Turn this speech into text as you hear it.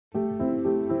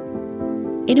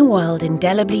In a world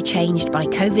indelibly changed by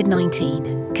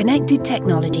COVID-19, connected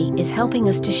technology is helping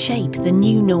us to shape the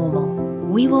new normal.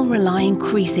 We will rely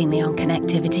increasingly on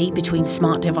connectivity between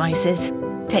smart devices,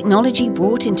 technology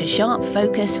brought into sharp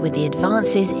focus with the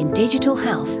advances in digital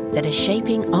health that are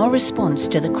shaping our response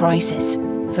to the crisis.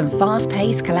 From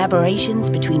fast-paced collaborations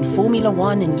between Formula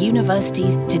One and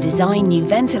universities to design new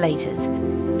ventilators,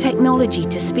 technology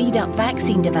to speed up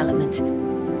vaccine development,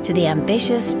 to the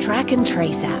ambitious Track and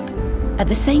Trace app. At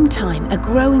the same time, a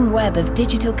growing web of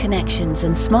digital connections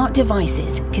and smart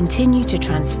devices continue to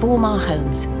transform our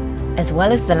homes, as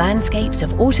well as the landscapes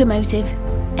of automotive,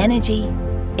 energy,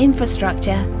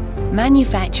 infrastructure,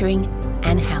 manufacturing,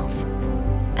 and health.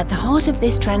 At the heart of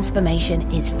this transformation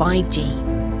is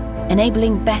 5G,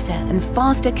 enabling better and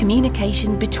faster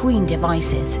communication between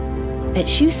devices. At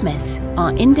Shoosmiths,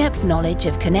 our in-depth knowledge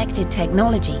of connected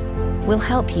technology will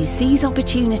help you seize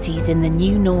opportunities in the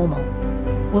new normal.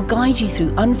 We'll guide you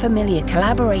through unfamiliar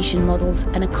collaboration models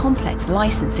and a complex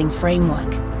licensing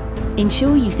framework.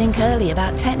 Ensure you think early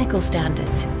about technical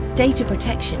standards, data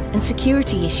protection and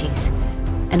security issues,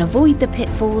 and avoid the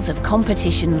pitfalls of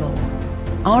competition law.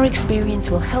 Our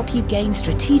experience will help you gain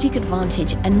strategic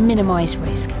advantage and minimize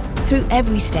risk through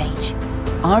every stage: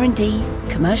 R&D,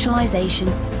 commercialization,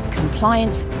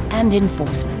 compliance, and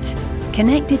enforcement.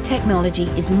 Connected technology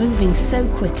is moving so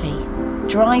quickly,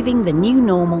 driving the new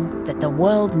normal that the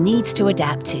world needs to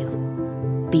adapt to.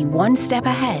 Be one step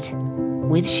ahead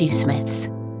with Shoosmiths.